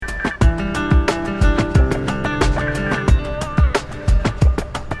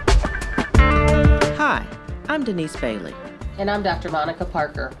I'm Denise Bailey. And I'm Dr. Monica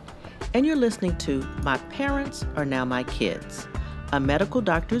Parker. And you're listening to My Parents Are Now My Kids, a medical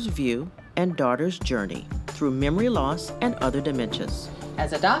doctor's view and daughter's journey through memory loss and other dementias.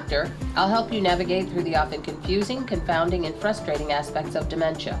 As a doctor, I'll help you navigate through the often confusing, confounding, and frustrating aspects of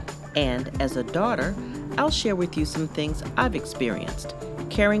dementia. And as a daughter, I'll share with you some things I've experienced,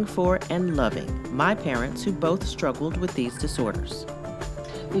 caring for and loving my parents who both struggled with these disorders.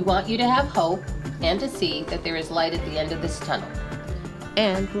 We want you to have hope and to see that there is light at the end of this tunnel.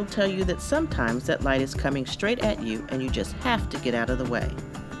 And we'll tell you that sometimes that light is coming straight at you and you just have to get out of the way.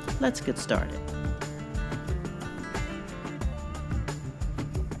 Let's get started.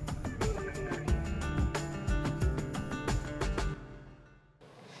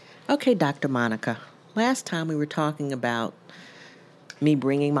 Okay, Dr. Monica, last time we were talking about me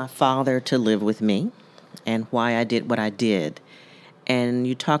bringing my father to live with me and why I did what I did. And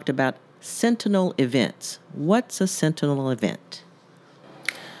you talked about sentinel events. What's a sentinel event?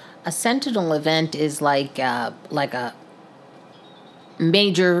 A sentinel event is like a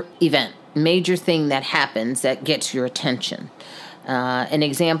major event, major thing that happens that gets your attention. An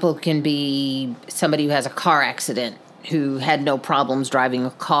example can be somebody who has a car accident, who had no problems driving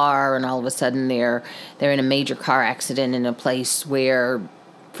a car, and all of a sudden they're in a major car accident in a place where,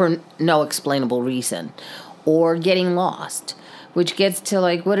 for no explainable reason, or getting lost, which gets to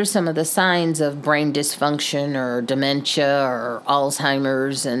what are some of the signs of brain dysfunction or dementia or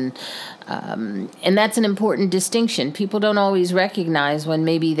Alzheimer's, and that's an important distinction. People don't always recognize when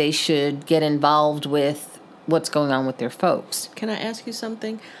maybe they should get involved with what's going on with their folks. Can I ask you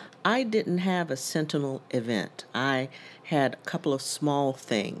something? I didn't have a sentinel event. I had a couple of small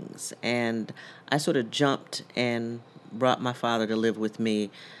things, and I sort of jumped and brought my father to live with me.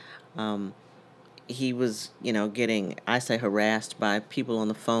 He was, getting, harassed by people on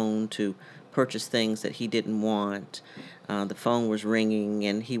the phone to purchase things that he didn't want. The phone was ringing,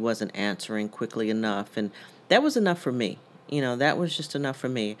 and he wasn't answering quickly enough, and that was enough for me. That was just enough for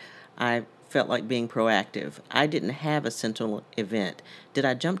me. I felt like being proactive. I didn't have a sentinel event. Did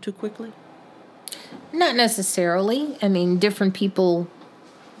I jump too quickly? Not necessarily. I mean, different people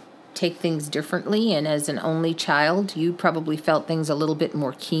take things differently, and as an only child, you probably felt things a little bit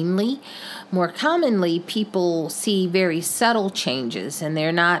more keenly. More commonly, people see very subtle changes, and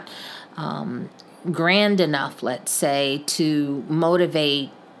they're not grand enough, let's say, to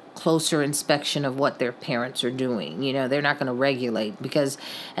motivate closer inspection of what their parents are doing. They're not going to regulate, because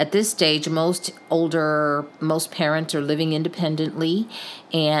at this stage, most parents are living independently,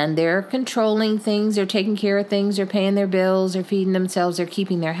 and they're controlling things, they're taking care of things, they're paying their bills, they're feeding themselves, they're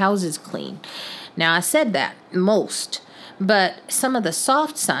keeping their houses clean. Now, I said that, most. But some of the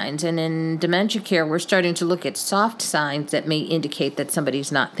soft signs, and in dementia care, we're starting to look at soft signs that may indicate that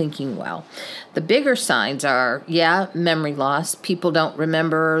somebody's not thinking well. The bigger signs are, memory loss. People don't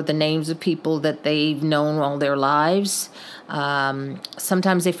remember the names of people that they've known all their lives.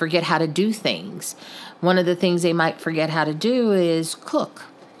 Sometimes they forget how to do things. One of the things they might forget how to do is cook.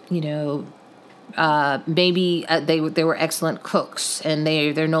 Maybe they were excellent cooks, and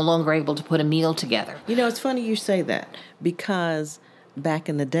they're no longer able to put a meal together. It's funny you say that, because back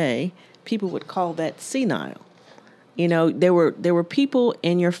in the day, people would call that senile. There were people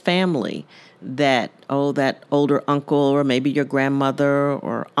in your family that older uncle or maybe your grandmother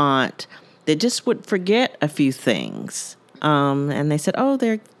or aunt, they just would forget a few things, and they said,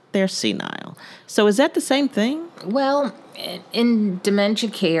 they're senile. So is that the same thing? Well, in dementia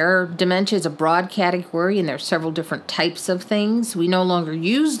care, dementia is a broad category, and there are several different types of things. We no longer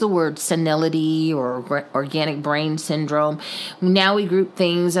use the word senility or organic brain syndrome. Now we group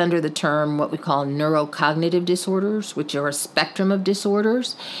things under the term what we call neurocognitive disorders, which are a spectrum of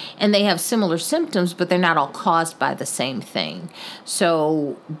disorders, and they have similar symptoms, but they're not all caused by the same thing.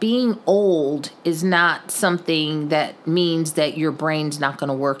 So being old is not something that means that your brain's not going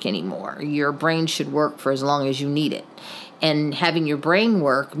to work anymore. Your brain should work for as long as you need it. And having your brain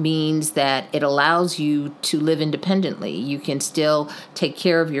work means that it allows you to live independently. You can still take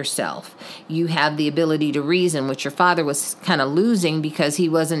care of yourself. You have the ability to reason, which your father was kind of losing because he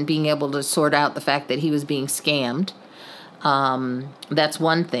wasn't being able to sort out the fact that he was being scammed. That's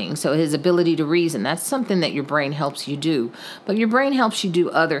one thing. So his ability to reason, that's something that your brain helps you do. But your brain helps you do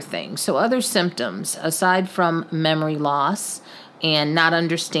other things. So other symptoms, aside from memory loss, and not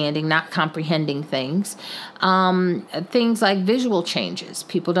understanding, not comprehending things. Things like visual changes.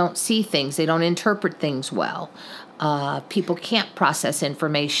 People don't see things. They don't interpret things well. People can't process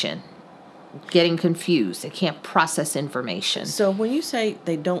information. Getting confused. They can't process information. So when you say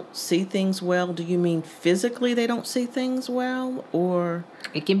they don't see things well, do you mean physically they don't see things well, or?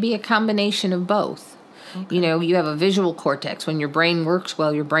 It can be a combination of both. Okay. You have a visual cortex. When your brain works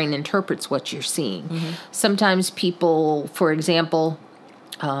well, your brain interprets what you're seeing. Mm-hmm. Sometimes people, for example,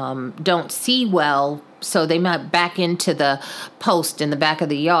 don't see well, so they might back into the post in the back of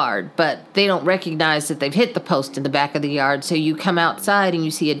the yard, but they don't recognize that they've hit the post in the back of the yard. So you come outside and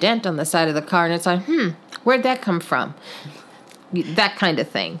you see a dent on the side of the car, and it's like, where'd that come from? That kind of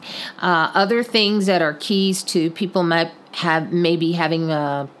thing. Other things that are keys to people maybe having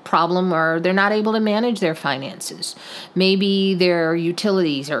a problem, or they're not able to manage their finances. Maybe their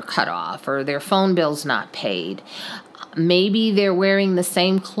utilities are cut off, or their phone bill's not paid. Maybe they're wearing the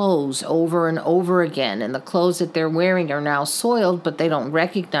same clothes over and over again, and the clothes that they're wearing are now soiled, but they don't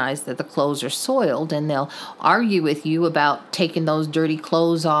recognize that the clothes are soiled, and they'll argue with you about taking those dirty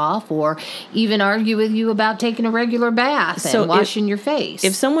clothes off, or even argue with you about taking a regular bath and washing your face.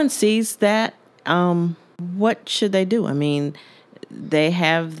 If someone sees that, what should they do? I mean, they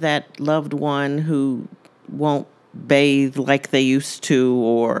have that loved one who won't bathe like they used to,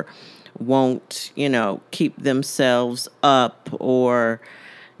 or won't, keep themselves up, or,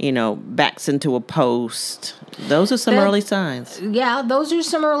 backs into a post. Those are some early signs. Yeah, those are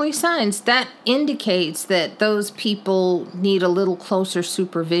some early signs. That indicates that those people need a little closer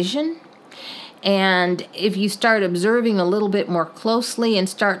supervision. And if you start observing a little bit more closely and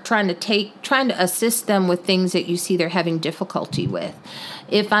start trying to assist them with things that you see they're having difficulty with.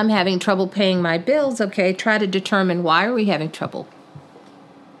 If I'm having trouble paying my bills, okay, try to determine why are we having trouble.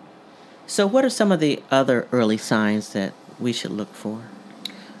 So what are some of the other early signs that we should look for?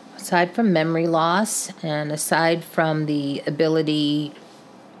 Aside from memory loss, and aside from the inability,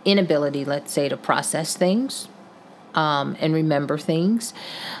 let's say, to process things and remember things,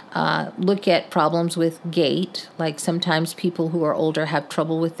 look at problems with gait. Like sometimes people who are older have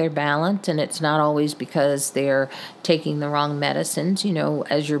trouble with their balance, and it's not always because they're taking the wrong medicines.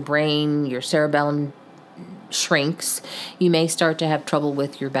 As your brain, your cerebellum shrinks, you may start to have trouble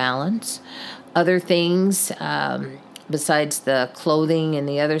with your balance. Other things, besides the clothing and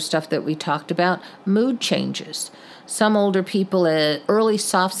the other stuff that we talked about, mood changes. Some older people, early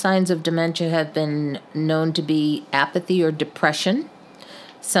soft signs of dementia have been known to be apathy or depression.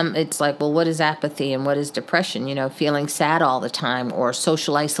 It's like, well, what is apathy and what is depression? Feeling sad all the time, or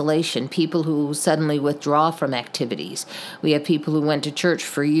social isolation, people who suddenly withdraw from activities. We have people who went to church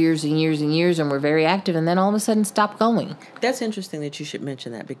for years and years and years and were very active, and then all of a sudden stopped going. That's interesting that you should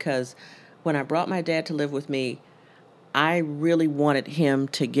mention that, because when I brought my dad to live with me, I really wanted him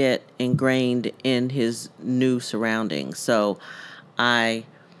to get ingrained in his new surroundings. So I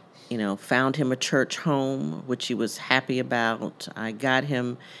found him a church home, which he was happy about. I got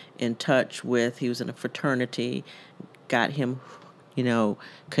him in touch with, he was in a fraternity, got him,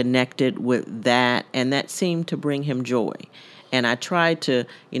 connected with that, and that seemed to bring him joy. And I tried to,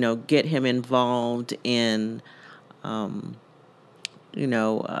 get him involved in,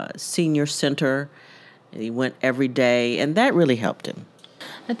 senior center. He went every day, and that really helped him.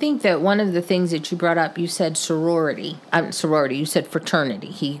 I think that one of the things that you brought up, you said sorority. You said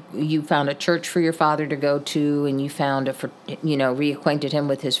fraternity. You found a church for your father to go to, and you found reacquainted him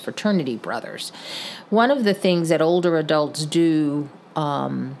with his fraternity brothers. One of the things that older adults do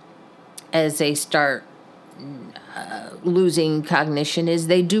as they start losing cognition is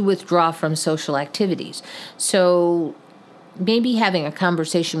they do withdraw from social activities. So maybe having a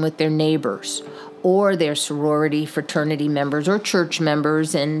conversation with their neighbors or their sorority, fraternity members, or church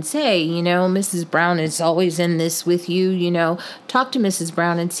members, and say, Mrs. Brown is always in this with you, talk to Mrs.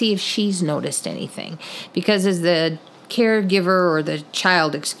 Brown and see if she's noticed anything. Because as the caregiver, or the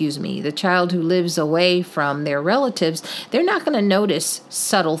child who lives away from their relatives, they're not going to notice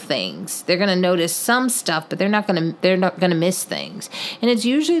subtle things. They're going to notice some stuff, but they're not going to miss things. And it's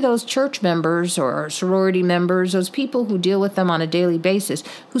usually those church members or sorority members, those people who deal with them on a daily basis,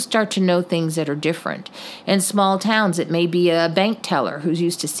 who start to know things that are different. In small towns, it may be a bank teller who's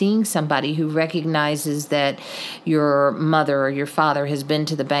used to seeing somebody who recognizes that your mother or your father has been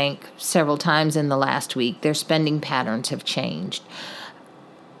to the bank several times in the last week. Their spending patterns have changed.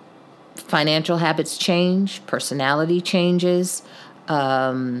 Financial habits change, personality changes.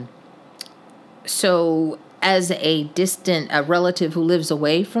 So as a relative who lives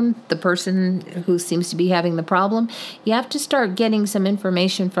away from the person who seems to be having the problem, you have to start getting some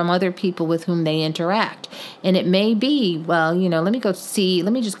information from other people with whom they interact. And it may be, let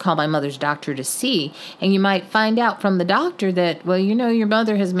me just call my mother's doctor to see. And you might find out from the doctor that, your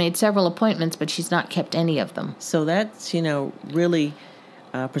mother has made several appointments, but she's not kept any of them. So that's, really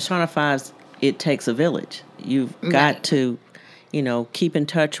personifies it takes a village. You've got to keep in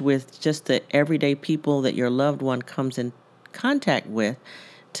touch with just the everyday people that your loved one comes in contact with,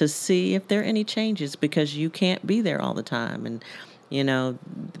 to see if there are any changes, because you can't be there all the time. And,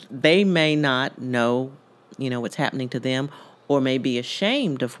 they may not know, what's happening to them, or may be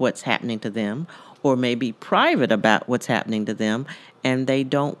ashamed of what's happening to them, or may be private about what's happening to them, and they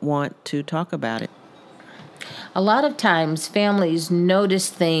don't want to talk about it. A lot of times families notice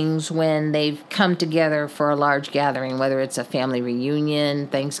things when they've come together for a large gathering, whether it's a family reunion,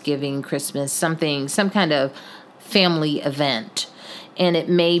 Thanksgiving, Christmas, some kind of family event. And it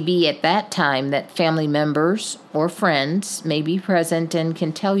may be at that time that family members or friends may be present and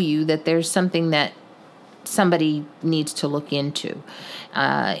can tell you that there's something that somebody needs to look into.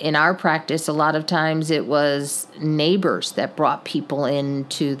 In our practice, a lot of times it was neighbors that brought people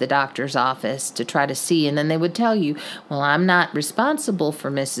into the doctor's office to try to see, and then they would tell you, well, I'm not responsible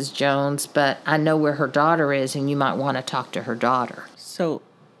for Mrs. Jones, but I know where her daughter is, and you might want to talk to her daughter. So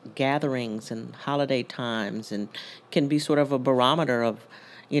gatherings and holiday times and can be sort of a barometer of,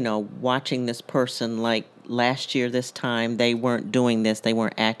 watching this person, like last year this time they weren't doing this, they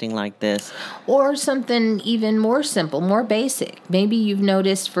weren't acting like this. Or something even more simple, more basic. Maybe you've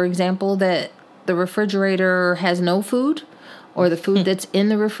noticed, for example, that the refrigerator has no food, or the food that's in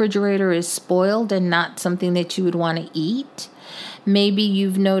the refrigerator is spoiled and not something that you would want to eat. Maybe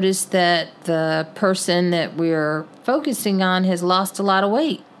you've noticed that the person that we're focusing on has lost a lot of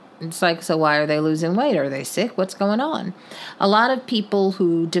weight. It's like, so why are they losing weight? Are they sick? What's going on? A lot of people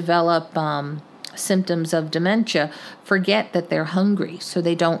who develop symptoms of dementia forget that they're hungry, so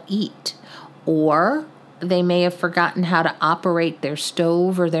they don't eat. Or they may have forgotten how to operate their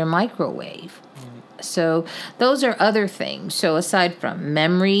stove or their microwave. So those are other things. So aside from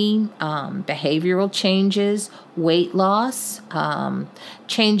memory, behavioral changes, weight loss,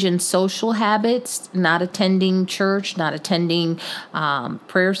 change in social habits, not attending church, not attending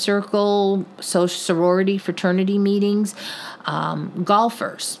prayer circle, social sorority, fraternity meetings,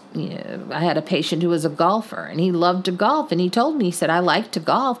 golfers. I had a patient who was a golfer, and he loved to golf, and he told me, he said, I like to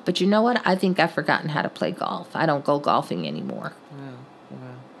golf, but you know what? I think I've forgotten how to play golf. I don't go golfing anymore.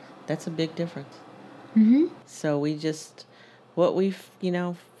 Wow. That's a big difference. Mm-hmm. So what we've,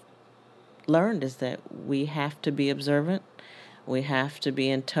 learned is that we have to be observant. We have to be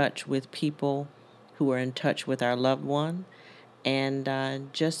in touch with people who are in touch with our loved one, and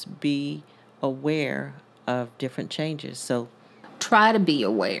just be aware of different changes. So try to be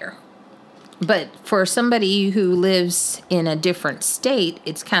aware. But for somebody who lives in a different state,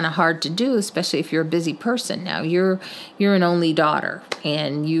 it's kind of hard to do, especially if you're a busy person. Now, you're an only daughter,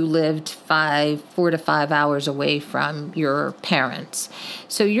 and you lived 4 to 5 hours away from your parents.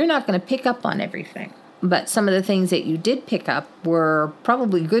 So you're not going to pick up on everything. But some of the things that you did pick up were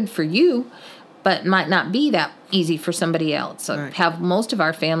probably good for you, but might not be that easy for somebody else. So right. Most of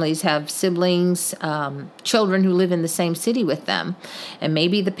our families have siblings, children who live in the same city with them, and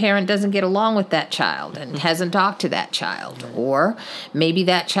maybe the parent doesn't get along with that child and hasn't talked to that child, or maybe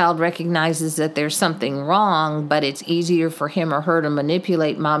that child recognizes that there's something wrong, but it's easier for him or her to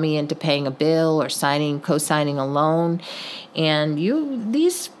manipulate mommy into paying a bill or co-signing a loan, and you'll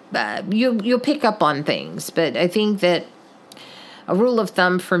pick up on things. But I think that a rule of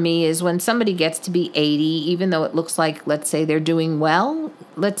thumb for me is when somebody gets to be 80, even though it looks like, let's say, they're doing well,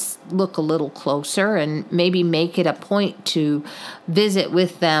 let's look a little closer and maybe make it a point to visit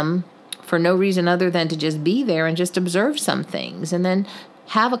with them for no reason other than to just be there and just observe some things, and then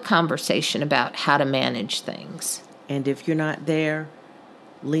have a conversation about how to manage things. And if you're not there,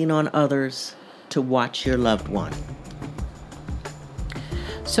 lean on others to watch your loved one.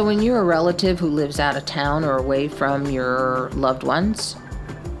 So when you're a relative who lives out of town or away from your loved ones,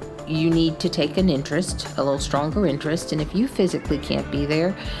 you need to take a little stronger interest. And if you physically can't be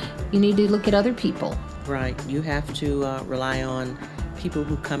there, you need to look at other people. Right. You have to rely on people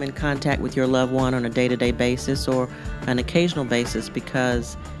who come in contact with your loved one on a day-to-day basis or an occasional basis,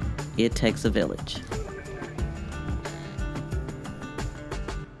 because it takes a village.